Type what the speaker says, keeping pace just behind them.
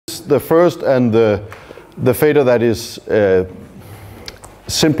is the first and the fader that is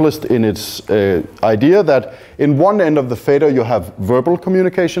simplest in its idea, that in one end of the fader you have verbal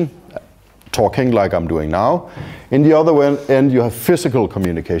communication, talking like I'm doing now. In the other end you have physical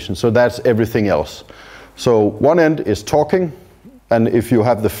communication, so that's everything else. So one end is talking, and if you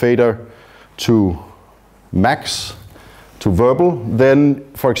have the fader to max, to verbal, then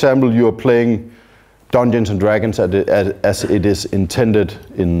for example you are playing Dungeons and Dragons as it is intended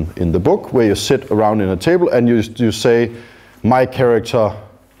in the book, where you sit around in a table and you say, my character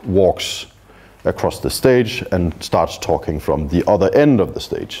walks across the stage and starts talking from the other end of the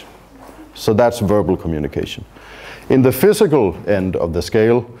stage. So that's verbal communication. In the physical end of the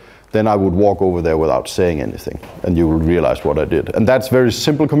scale, then I would walk over there without saying anything, and you will realize what I did. And that's very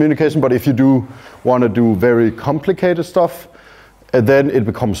simple communication, but if you do want to do very complicated stuff, then it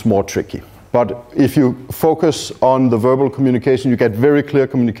becomes more tricky. But if you focus on the verbal communication, you get very clear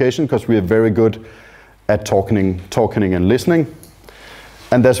communication, because we are very good at talking and listening.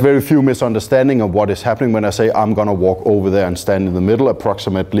 And there's very few misunderstanding of what is happening when I say I'm going to walk over there and stand in the middle,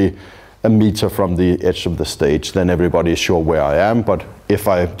 approximately a meter from the edge of the stage. Then everybody is sure where I am. But if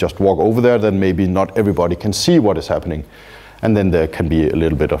I just walk over there, then maybe not everybody can see what is happening. And then there can be a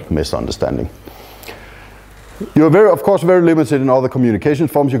little bit of misunderstanding. You're of course very limited in other communication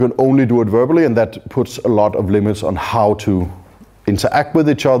forms. You can only do it verbally, and that puts a lot of limits on how to interact with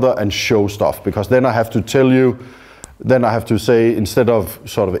each other and show stuff. Because then I have to tell you, then I have to say, instead of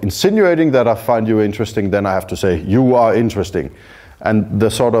sort of insinuating that I find you interesting, then I have to say, you are interesting. And the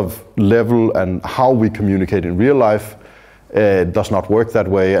sort of level and how we communicate in real life does not work that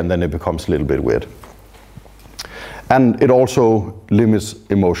way, and then it becomes a little bit weird. And it also limits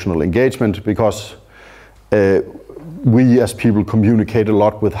emotional engagement, because we as people communicate a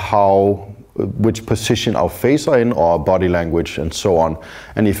lot with which position our face are in, or our body language, and so on.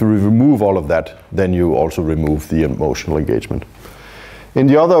 And if you remove all of that, then you also remove the emotional engagement. In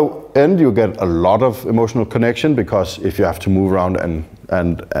the other end, you get a lot of emotional connection, because if you have to move around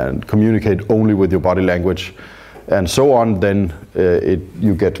and communicate only with your body language and so on, then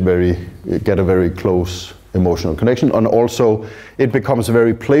you get a very close emotional connection. And also it becomes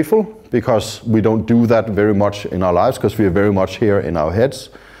very playful, because we don't do that very much in our lives, because we are very much here in our heads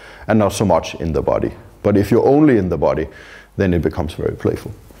and not so much in the body. But if you're only in the body, then it becomes very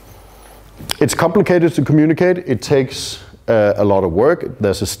playful. It's complicated to communicate. It takes a lot of work.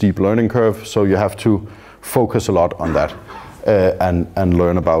 There's a steep learning curve, so you have to focus a lot on that and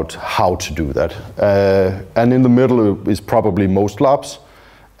learn about how to do that. And in the middle is probably most LARPs,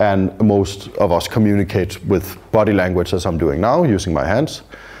 and most of us communicate with body language, as I'm doing now, using my hands.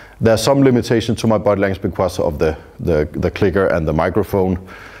 There's some limitation to my body language because of the clicker and the microphone,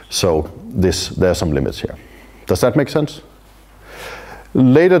 so there are some limits here. Does that make sense?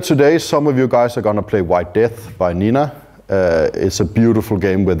 Later today, some of you guys are going to play White Death by Nina. It's a beautiful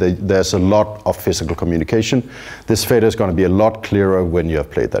game where there's a lot of physical communication. This fader is going to be a lot clearer when you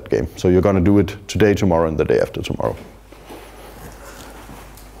have played that game. So you're going to do it today, tomorrow, and the day after tomorrow.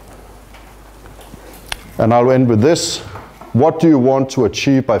 And I'll end with this. What do you want to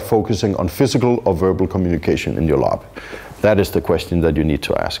achieve by focusing on physical or verbal communication in your LARP? That is the question that you need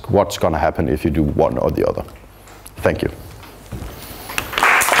to ask. What's going to happen if you do one or the other? Thank you.